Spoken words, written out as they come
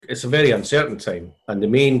it's a very uncertain time, and the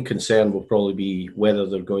main concern will probably be whether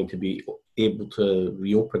they're going to be able to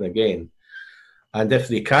reopen again. And if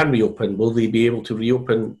they can reopen, will they be able to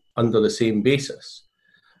reopen under the same basis?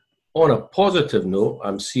 On a positive note,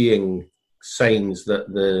 I'm seeing signs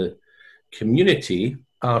that the community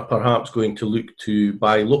are perhaps going to look to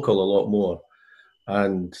buy local a lot more.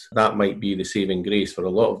 And that might be the saving grace for a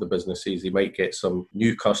lot of the businesses. They might get some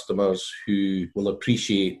new customers who will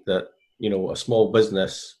appreciate that, a small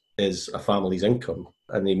business is a family's income,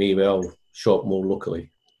 and they may well shop more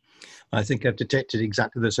locally. I think I've detected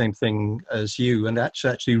exactly the same thing as you. And that's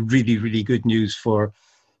actually really, really good news for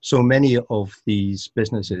so many of these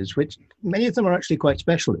businesses, which many of them are actually quite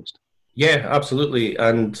specialist. Yeah, absolutely.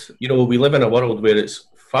 And, we live in a world where it's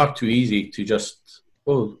far too easy to just,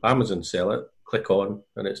 Amazon sell it, click on,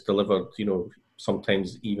 and it's delivered,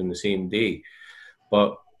 sometimes even the same day.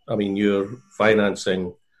 But, you're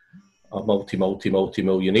financing a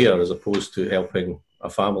multi-millionaire as opposed to helping a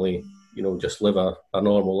family, just live a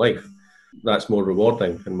normal life. That's more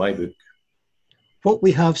rewarding in my book. What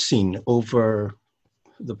we have seen over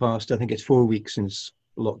the past, I think it's 4 weeks since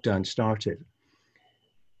lockdown started,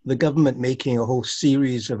 the government making a whole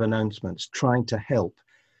series of announcements trying to help.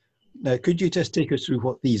 Now, could you just take us through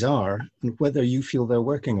what these are and whether you feel they're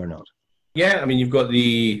working or not? Yeah, you've got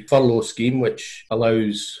the furlough scheme, which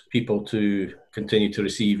allows people to continue to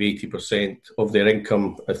receive 80% of their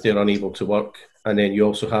income if they're unable to work. And then you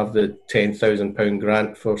also have the £10,000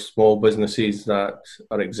 grant for small businesses that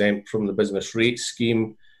are exempt from the business rates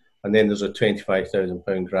scheme. And then there's a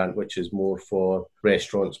 £25,000 grant, which is more for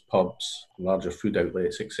restaurants, pubs, larger food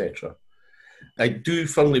outlets, etc. I do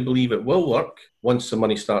firmly believe it will work once the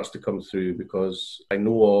money starts to come through, because I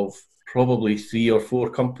know of probably 3 or 4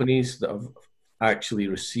 companies that have actually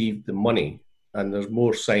received the money, and there's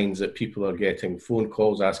more signs that people are getting phone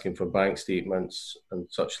calls asking for bank statements and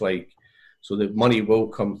such like. So the money will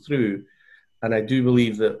come through, and I do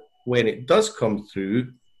believe that when it does come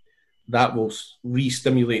through, that will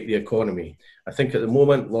re-stimulate the economy. I think at the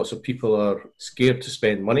moment, lots of people are scared to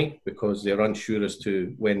spend money because they're unsure as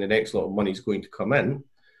to when the next lot of money is going to come in.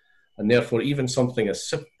 And therefore, even something as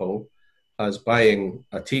simple as buying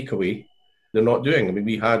a takeaway, they're not doing.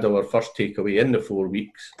 We had our first takeaway in the 4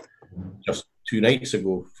 weeks just 2 nights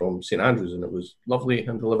ago from St Andrews, and it was lovely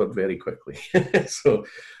and delivered very quickly. So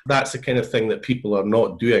that's the kind of thing that people are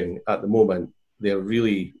not doing at the moment. They're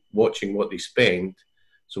really watching what they spend.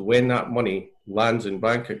 So when that money lands in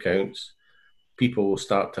bank accounts, people will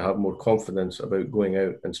start to have more confidence about going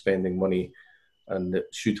out and spending money, and it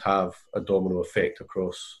should have a domino effect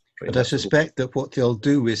across. But I suspect that what they'll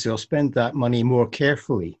do is they'll spend that money more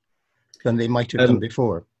carefully than they might have done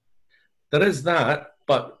before. There is that,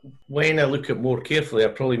 but when I look at more carefully, I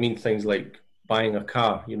probably mean things like buying a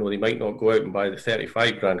car. They might not go out and buy the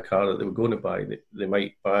 35 grand car that they were going to buy. They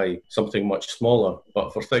might buy something much smaller.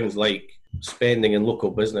 But for things like spending in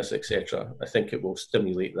local business, etc., I think it will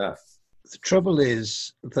stimulate that. The trouble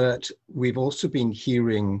is that we've also been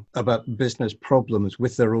hearing about business problems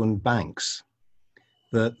with their own banks.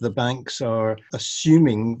 That the banks are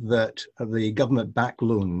assuming that the government-backed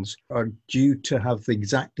loans are due to have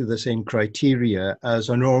exactly the same criteria as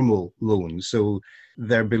a normal loan. So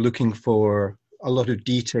they'll be looking for a lot of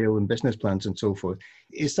detail in business plans and so forth.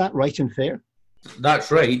 Is that right and fair?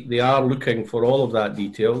 That's right. They are looking for all of that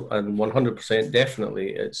detail, and 100% definitely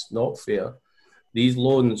it's not fair. These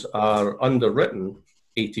loans are underwritten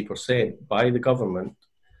 80% by the government,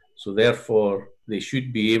 so therefore they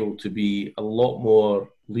should be able to be a lot more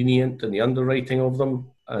lenient in the underwriting of them,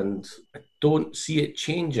 and I don't see it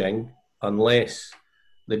changing unless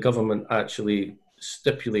the government actually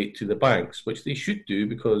stipulate to the banks, which they should do,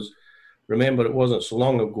 because remember, it wasn't so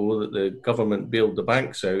long ago that the government bailed the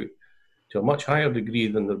banks out to a much higher degree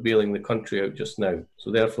than they're bailing the country out just now.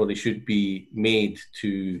 So therefore, they should be made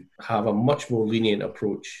to have a much more lenient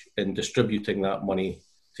approach in distributing that money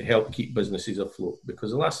to help keep businesses afloat.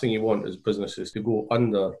 Because the last thing you want is businesses to go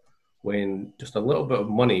under when just a little bit of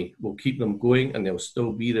money will keep them going and they'll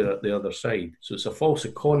still be there at the other side. So it's a false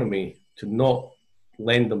economy to not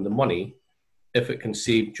lend them the money if it can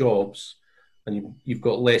save jobs and you've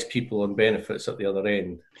got less people on benefits at the other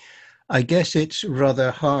end. I guess it's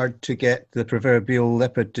rather hard to get the proverbial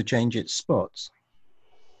leopard to change its spots.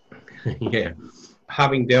 Yeah.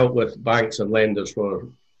 Having dealt with banks and lenders for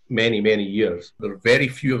many, many years, there are very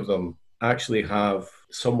few of them actually have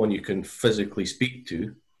someone you can physically speak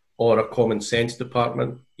to or a common sense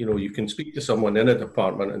department. You can speak to someone in a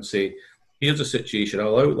department and say, here's the situation,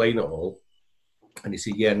 I'll outline it all. And they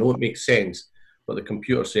say, yeah, no, it makes sense. But the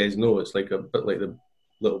computer says no. It's like a bit like the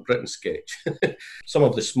Little Britain sketch. Some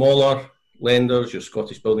of the smaller lenders, your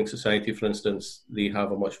Scottish Building Society, for instance, they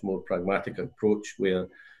have a much more pragmatic approach where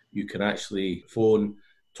you can actually phone,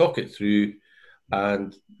 talk it through,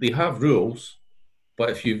 and they have rules, but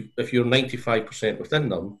if you're 95% within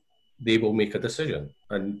them, they will make a decision,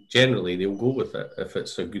 and generally they'll go with it if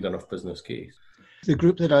it's a good enough business case. The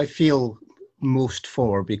group that I feel most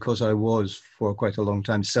for, because I was for quite a long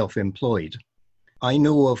time self-employed, I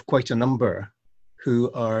know of quite a number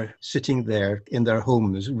who are sitting there in their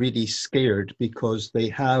homes really scared because they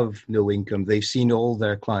have no income. They've seen all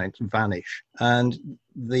their clients vanish. And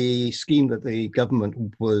the scheme that the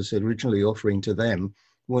government was originally offering to them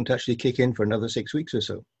won't actually kick in for another 6 weeks or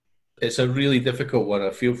so. It's a really difficult one.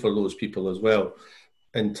 I feel for those people as well.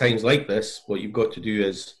 In times like this, what you've got to do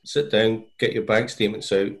is sit down, get your bank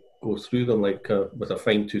statements out, go through them with a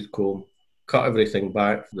fine-tooth comb, cut everything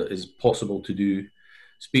back that is possible to do,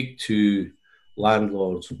 speak to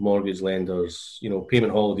landlords, mortgage lenders.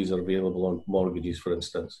 Payment holidays are available on mortgages, for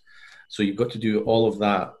instance. So you've got to do all of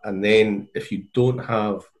that. And then if you don't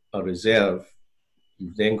have a reserve,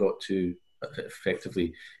 you've then got to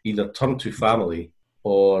effectively either turn to family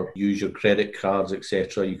or use your credit cards,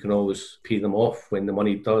 etc. You can always pay them off when the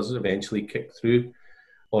money does eventually kick through.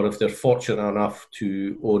 Or if they're fortunate enough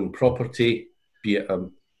to own property, be it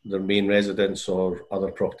their main residence or other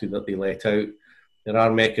property that they let out, there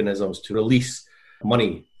are mechanisms to release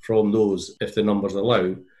money from those if the numbers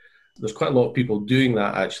allow. There's quite a lot of people doing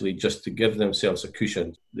that actually just to give themselves a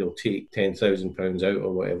cushion. They'll take £10,000 out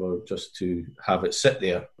or whatever just to have it sit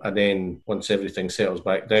there. And then once everything settles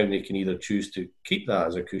back down, they can either choose to keep that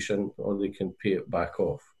as a cushion or they can pay it back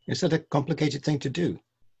off. Is that a complicated thing to do?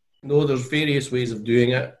 No, there's various ways of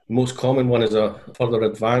doing it. The most common one is a further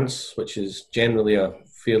advance, which is generally a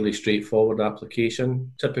fairly straightforward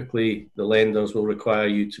application. Typically, the lenders will require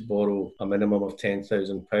you to borrow a minimum of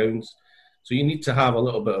 £10,000. So you need to have a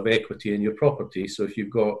little bit of equity in your property. So if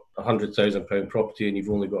you've got a £100,000 property and you've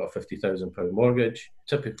only got a £50,000 mortgage,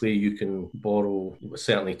 typically you can borrow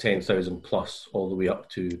certainly 10,000 plus all the way up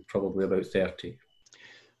to probably about 30.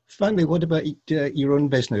 Finally, what about your own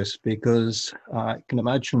business? Because I can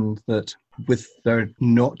imagine that with there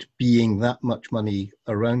not being that much money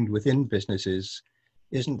around within businesses,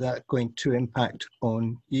 isn't that going to impact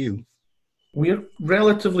on you? We're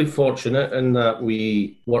relatively fortunate in that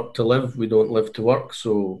we work to live, we don't live to work,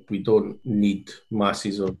 so we don't need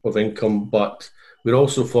masses of income. But we're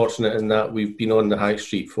also fortunate in that we've been on the high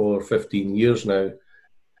street for 15 years now,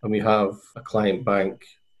 and we have a client bank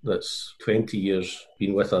that's 20 years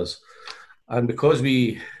been with us. And because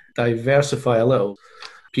we diversify a little,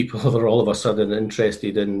 people are all of a sudden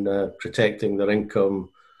interested in protecting their income,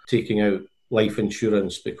 taking out life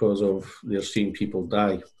insurance because of they're seeing people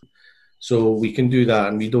die. So we can do that,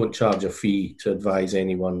 and we don't charge a fee to advise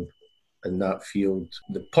anyone in that field.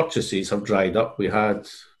 The purchases have dried up. We had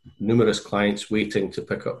numerous clients waiting to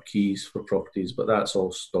pick up keys for properties, but that's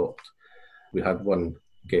all stopped. We had one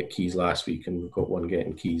get keys last week, and we've got one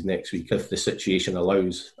getting keys next week if the situation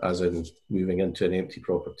allows, as in moving into an empty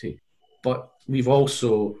property. But we've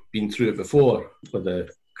also been through it before with the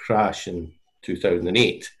crash in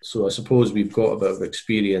 2008. So I suppose we've got a bit of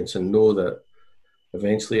experience and know that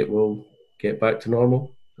eventually it will get back to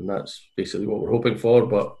normal, and that's basically what we're hoping for.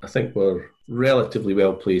 But I think we're relatively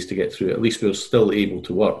well placed to get through it. At least we're still able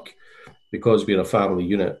to work because we're a family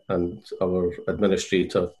unit and our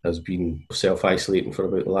administrator has been self-isolating for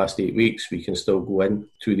about the last 8 weeks. We can still go in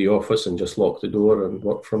to the office and just lock the door and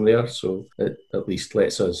work from there. So it at least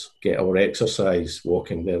lets us get our exercise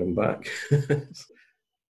walking there and back.